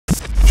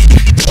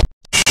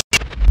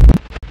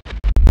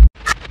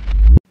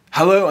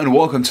Hello and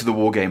welcome to the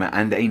Wargamer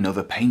and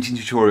another painting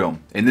tutorial.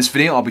 In this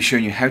video I'll be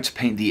showing you how to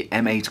paint the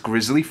M8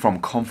 Grizzly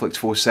from Konflikt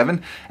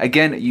 47,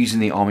 again using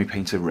the Army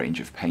Painter range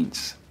of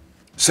paints.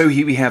 So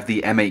here we have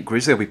the M8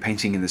 Grizzly I'll be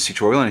painting in this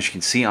tutorial, and as you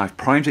can see I've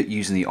primed it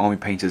using the Army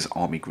Painter's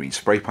Army Green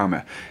Spray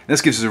Primer.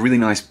 This gives us a really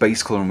nice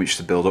base colour in which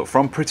to build up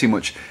from, pretty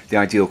much the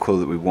ideal colour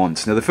that we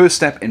want. Now the first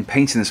step in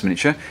painting this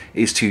miniature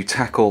is to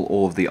tackle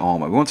all of the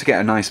armour. We want to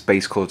get a nice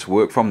base colour to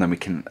work from, then we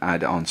can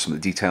add on some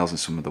of the details and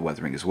some of the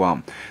weathering as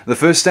well. The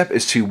first step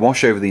is to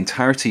wash over the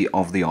entirety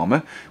of the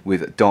armour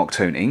with dark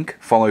tone ink,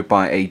 followed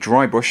by a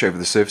dry brush over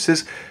the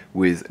surfaces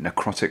with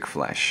necrotic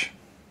flesh.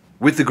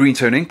 With the green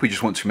tone ink, we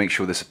just want to make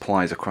sure this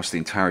applies across the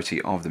entirety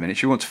of the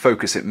miniature. We want to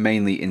focus it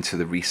mainly into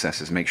the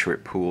recesses, make sure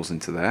it pools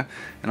into there.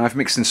 And I've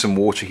mixed in some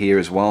water here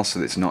as well, so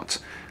that it's not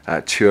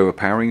too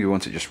overpowering. We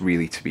want it just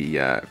really to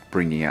be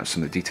bringing out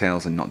some of the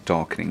details and not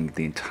darkening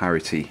the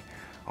entirety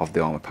of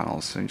the armor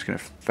panels. So I'm just going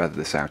to feather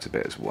this out a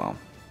bit as well.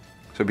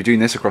 So we'll be doing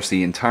this across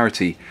the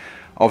entirety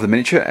of the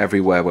miniature,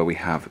 everywhere where we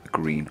have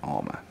green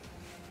armor.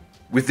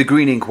 With the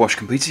green ink wash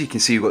completed, you can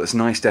see you've got this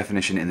nice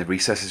definition in the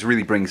recesses. It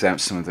really brings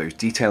out some of those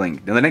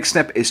detailing. Now the next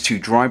step is to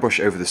dry brush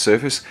over the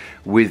surface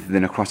with the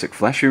necrotic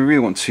flesh. We really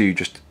want to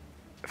just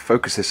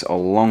focus this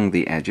along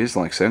the edges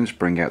like so, and just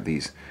bring out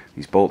these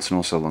bolts and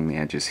also along the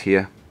edges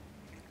here.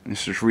 And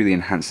this just really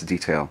enhance the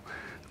detail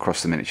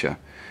across the miniature.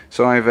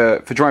 So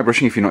for dry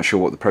brushing, if you're not sure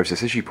what the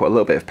process is, you put a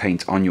little bit of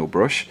paint on your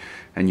brush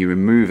and you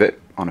remove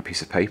it on a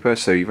piece of paper,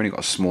 so you've only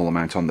got a small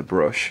amount on the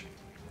brush,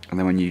 and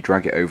then when you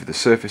drag it over the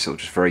surface it'll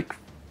just very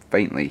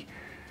faintly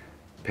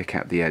pick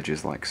out the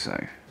edges like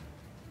so.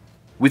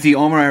 With the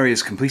armor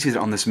areas completed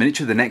on this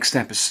miniature, the next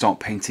step is to start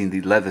painting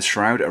the leather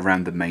shroud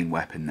around the main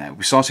weapon there.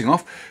 We're starting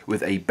off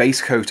with a base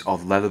coat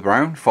of leather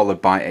brown,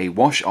 followed by a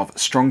wash of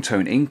strong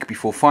tone ink,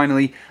 before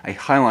finally a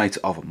highlight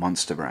of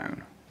monster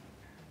brown.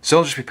 So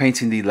I'll just be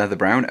painting the leather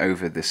brown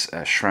over this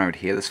shroud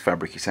here, this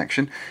fabricy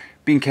section,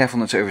 being careful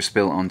not to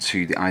overspill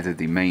onto either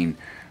the main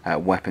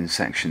weapon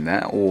section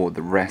there or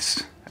the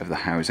rest of the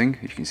housing.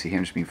 As you can see here,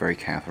 I'm just being very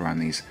careful around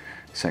these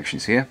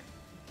sections here.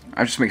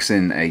 I've just mixed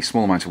in a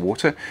small amount of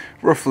water,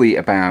 roughly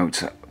about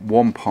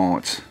 1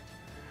 part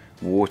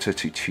water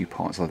to 2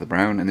 parts leather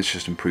brown, and this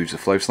just improves the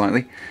flow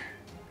slightly.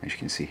 As you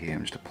can see here,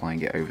 I'm just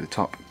applying it over the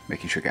top,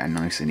 making sure I get a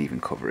nice and even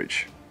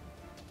coverage.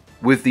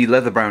 With the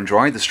leather brown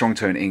dry, the strong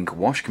tone ink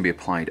wash can be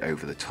applied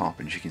over the top,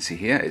 and as you can see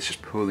here, it's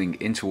just pulling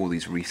into all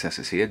these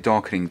recesses here,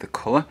 darkening the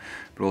colour,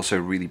 but also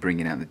really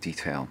bringing out the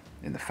detail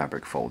in the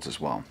fabric folds as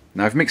well.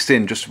 Now I've mixed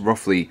in just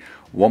roughly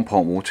 1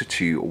 part water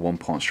to 1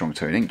 part strong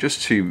tone ink,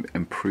 just to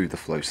improve the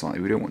flow slightly.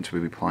 We don't want to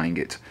be applying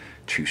it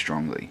too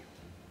strongly.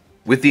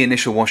 With the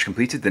initial wash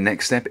completed, the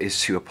next step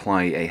is to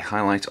apply a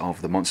highlight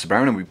of the monster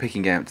brown, and we're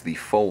picking out the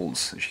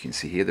folds, as you can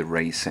see here, the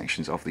raised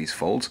sections of these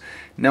folds.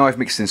 Now I've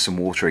mixed in some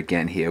water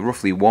again here,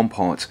 roughly 1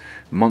 part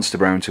monster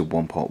brown to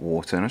 1 part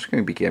water, and I'm just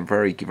going to be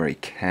very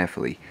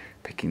carefully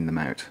picking them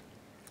out.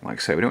 Like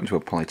so, we don't want to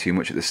apply too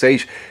much at this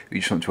stage, we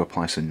just want to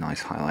apply some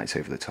nice highlights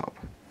over the top.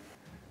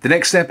 The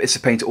next step is to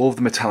paint all of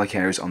the metallic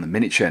areas on the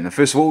miniature. Now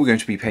first of all, we're going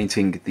to be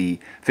painting the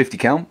 50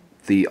 cal,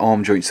 the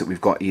arm joints that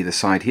we've got either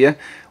side here,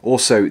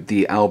 also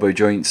the elbow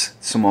joints,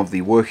 some of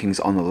the workings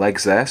on the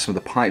legs there, some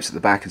of the pipes at the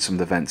back, and some of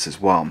the vents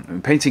as well.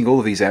 I'm painting all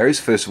of these areas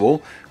first of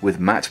all with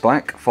matte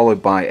black,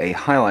 followed by a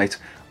highlight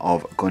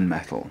of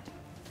gunmetal.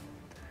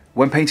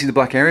 When painting the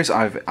black areas,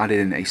 I've added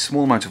in a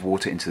small amount of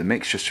water into the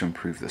mix just to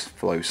improve the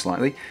flow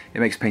slightly.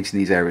 It makes painting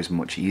these areas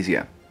much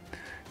easier.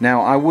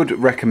 Now I would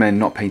recommend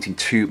not painting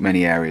too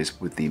many areas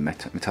with the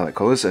metallic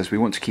colours, as we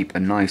want to keep a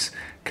nice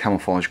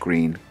camouflage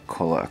green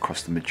colour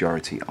across the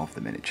majority of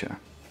the miniature.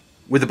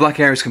 With the black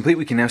areas complete,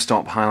 we can now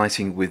start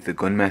highlighting with the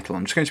gunmetal.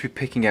 I'm just going to be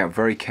picking out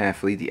very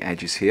carefully the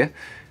edges here,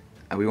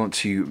 and we want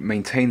to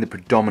maintain the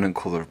predominant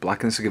colour of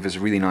black, and this will give us a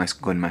really nice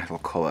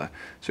gunmetal colour.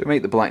 So it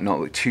make the black not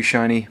look too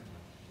shiny,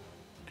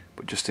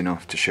 but just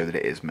enough to show that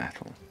it is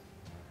metal.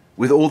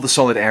 With all the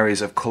solid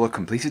areas of colour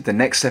completed, the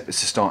next step is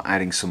to start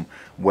adding some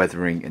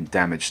weathering and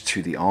damage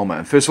to the armour.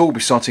 And first of all, we'll be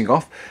starting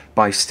off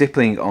by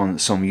stippling on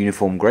some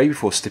uniform grey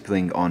before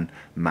stippling on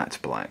matte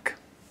black.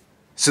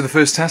 So the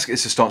first task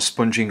is to start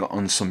sponging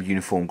on some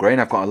uniform grey, and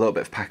I've got a little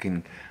bit of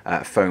packing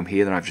foam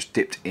here that I've just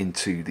dipped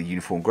into the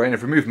uniform grey, and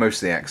I've removed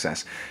most of the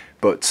excess.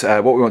 But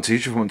what we want to do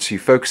is we want to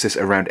focus this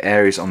around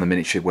areas on the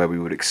miniature where we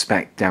would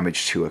expect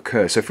damage to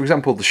occur. So for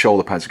example, the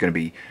shoulder pads are going to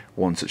be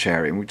one such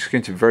area, and we're just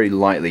going to very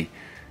lightly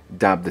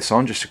dab this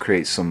on just to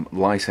create some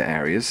lighter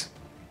areas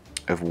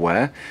of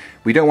wear.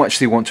 We don't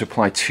actually want to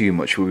apply too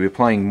much. We'll be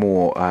applying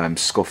more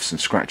scuffs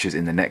and scratches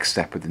in the next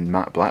step with the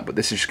matte black, but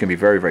this is just going to be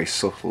a very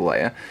subtle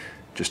layer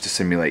just to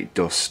simulate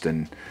dust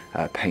and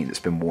paint that's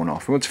been worn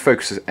off. We want to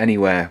focus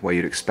anywhere where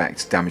you'd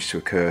expect damage to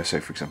occur, so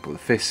for example the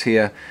fists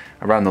here,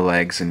 around the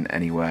legs, and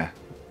anywhere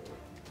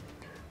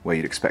where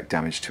you'd expect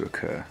damage to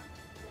occur.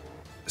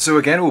 So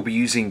again, we'll be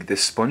using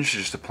this sponge to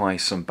just apply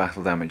some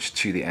battle damage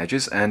to the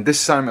edges, and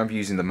this time I'm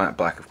using the matte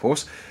black, of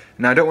course.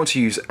 Now I don't want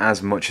to use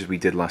as much as we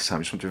did last time,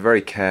 I just want to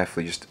very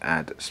carefully just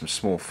add some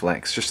small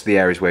flecks, just to the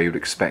areas where you would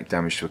expect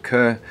damage to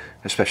occur,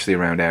 especially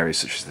around areas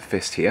such as the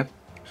fist here.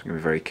 I'm going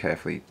to be very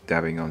carefully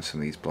dabbing on some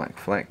of these black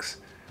flecks,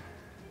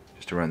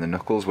 just around the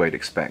knuckles where you'd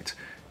expect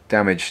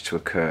damage to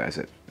occur as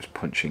it was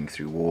punching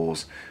through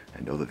walls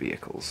and other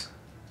vehicles.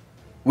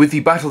 With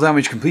the battle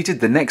damage completed,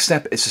 the next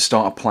step is to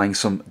start applying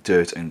some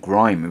dirt and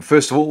grime. And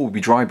first of all, we'll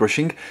be dry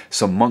brushing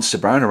some Monster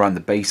Brown around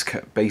the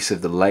base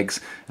of the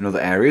legs and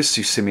other areas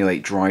to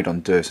simulate dried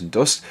on dirt and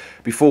dust,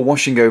 before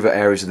washing over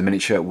areas of the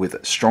miniature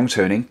with strong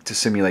toning to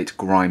simulate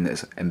grime that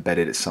has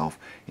embedded itself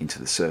into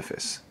the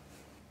surface.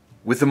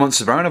 With the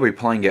Monster Brown, I'll be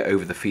applying it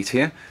over the feet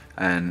here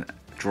and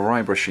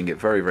dry brushing it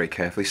very, very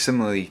carefully,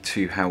 similarly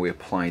to how we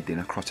applied the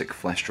necrotic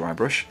flesh dry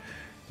brush.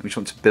 And we just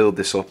want to build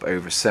this up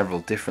over several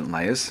different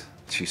layers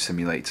to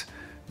simulate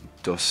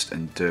dust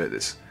and dirt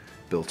that's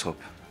built up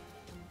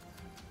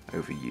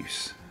over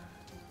use.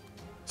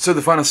 So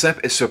the final step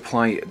is to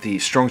apply the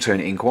strong tone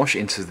ink wash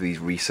into these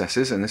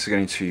recesses, and this is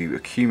going to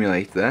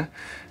accumulate there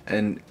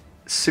and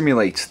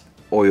simulate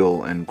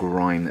oil and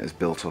grime that is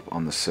built up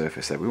on the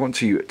surface there. We want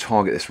to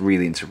target this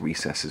really into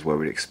recesses where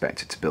we'd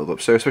expect it to build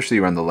up, so especially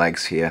around the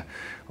legs here,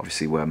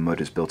 obviously where mud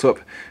is built up,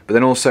 but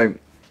then also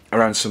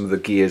around some of the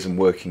gears and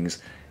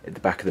workings at the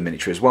back of the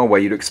miniature as well,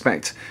 where you'd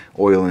expect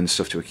oil and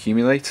stuff to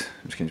accumulate.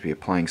 I'm just going to be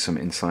applying some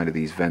inside of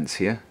these vents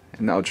here,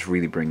 and that'll just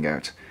really bring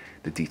out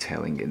the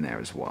detailing in there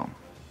as well.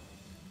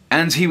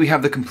 And here we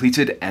have the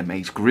completed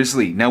M8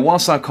 Grizzly. Now,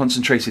 whilst I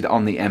concentrated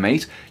on the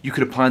M8, you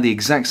could apply the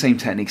exact same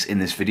techniques in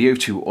this video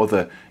to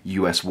other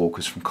US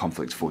walkers from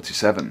Konflikt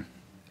 47.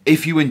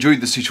 If you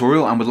enjoyed this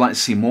tutorial and would like to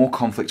see more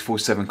Konflikt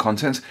 47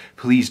 content,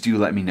 please do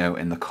let me know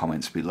in the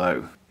comments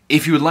below.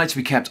 If you would like to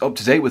be kept up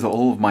to date with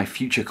all of my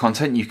future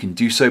content, you can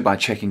do so by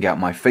checking out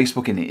my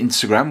Facebook and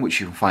Instagram, which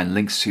you can find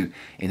links to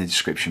in the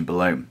description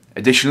below.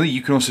 Additionally,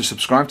 you can also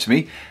subscribe to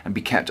me and be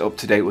kept up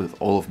to date with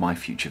all of my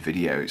future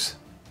videos.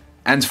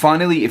 And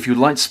finally, if you'd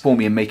like to support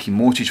me in making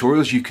more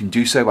tutorials, you can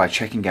do so by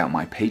checking out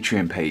my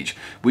Patreon page,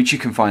 which you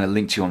can find a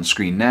link to on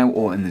screen now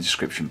or in the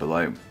description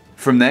below.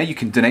 From there, you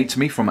can donate to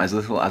me from as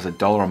little as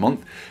 $1 a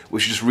month,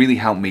 which just really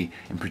help me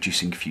in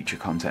producing future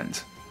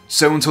content.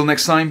 So until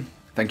next time,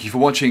 thank you for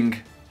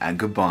watching, and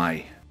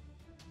goodbye.